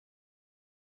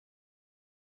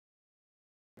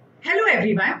Hello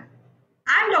everyone,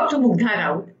 I'm Dr. Mugdha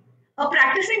Raut, a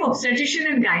practicing obstetrician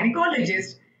and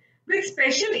gynecologist with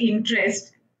special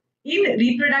interest in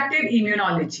reproductive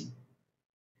immunology.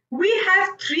 We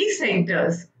have three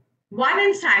centers, one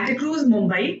in Santa Cruz,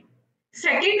 Mumbai,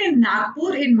 second in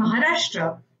Nagpur in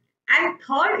Maharashtra, and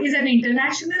third is an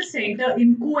international center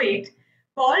in Kuwait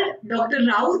called Dr.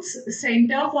 Raut's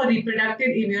Center for Reproductive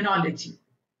Immunology.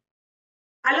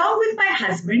 Along with my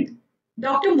husband,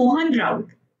 Dr. Mohan Raut,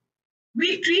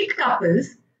 we treat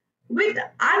couples with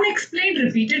unexplained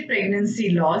repeated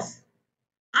pregnancy loss,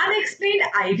 unexplained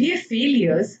IVF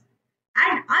failures,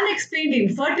 and unexplained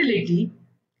infertility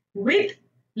with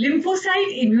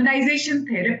lymphocyte immunization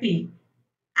therapy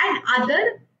and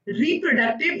other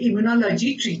reproductive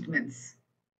immunology treatments.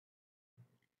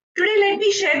 Today, let me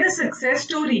share the success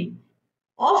story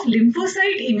of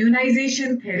lymphocyte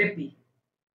immunization therapy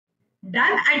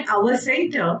done at our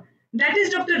center, that is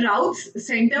Dr. Raut's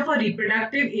Center for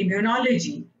Reproductive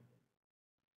Immunology.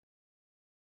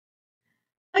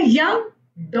 A young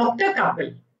doctor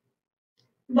couple,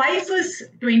 wife was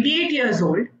 28 years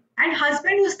old and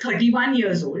husband was 31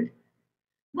 years old,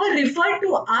 were referred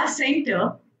to our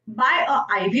center by a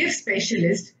IVF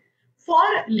specialist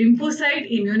for lymphocyte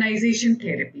immunization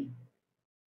therapy.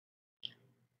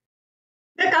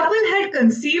 The couple had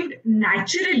conceived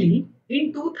naturally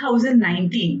in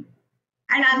 2019,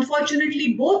 and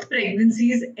unfortunately both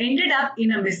pregnancies ended up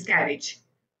in a miscarriage.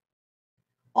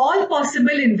 All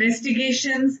possible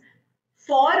investigations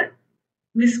for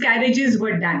miscarriages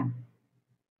were done,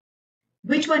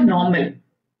 which were normal.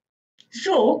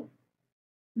 So,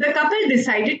 the couple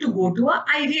decided to go to an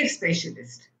IVF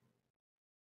specialist.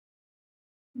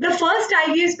 The first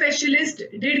IVF specialist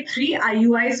did 3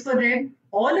 IUIs for them,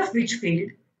 all of which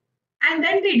failed. And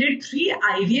then they did 3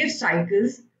 IVF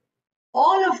cycles,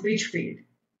 all of which failed.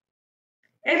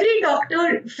 Every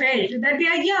doctor felt that they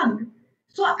are young,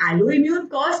 so alloimmune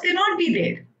cause cannot be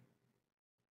there.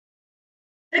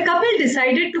 The couple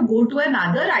decided to go to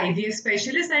another IVF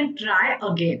specialist and try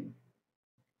again.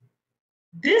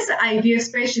 This IVF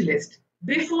specialist,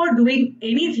 before doing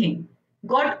anything,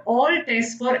 got all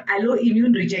tests for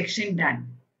alloimmune rejection done.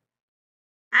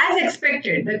 As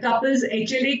expected, the couple's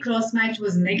HLA cross-match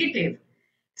was negative.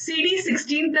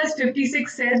 CD16 plus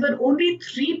 56 cells were only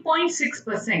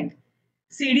 3.6%.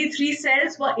 CD3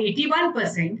 cells were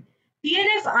 81%.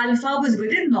 TNF-alpha was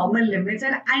within normal limits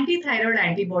and antithyroid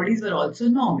antibodies were also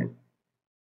normal.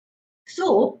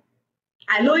 So,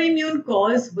 alloimmune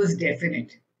cause was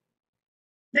definite.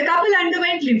 The couple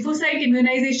underwent lymphocyte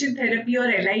immunization therapy or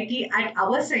LIT at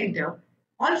our center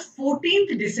on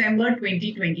 14th December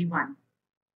 2021.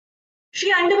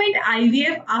 She underwent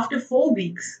IVF after 4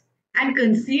 weeks and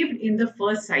conceived in the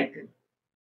first cycle.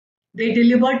 They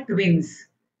delivered twins,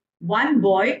 one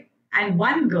boy and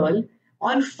one girl,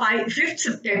 on 5th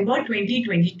September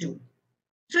 2022.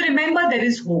 So remember, there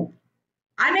is hope.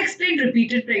 Unexplained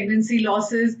repeated pregnancy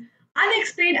losses,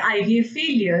 unexplained IVF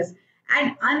failures,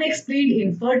 and unexplained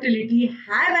infertility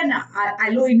have an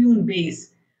alloimmune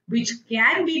base which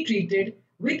can be treated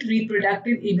with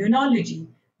reproductive immunology,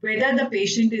 whether the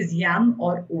patient is young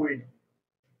or old.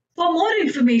 For more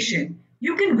information,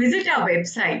 you can visit our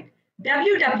website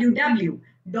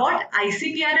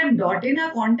www.icprm.in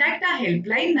or contact our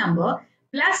helpline number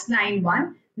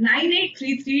 +91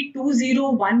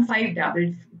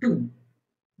 9833201522.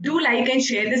 Do like and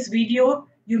share this video.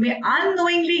 You may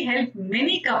unknowingly help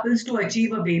many couples to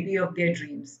achieve a baby of their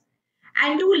dreams.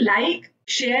 And do like,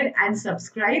 share and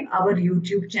subscribe our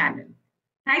YouTube channel.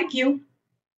 Thank you.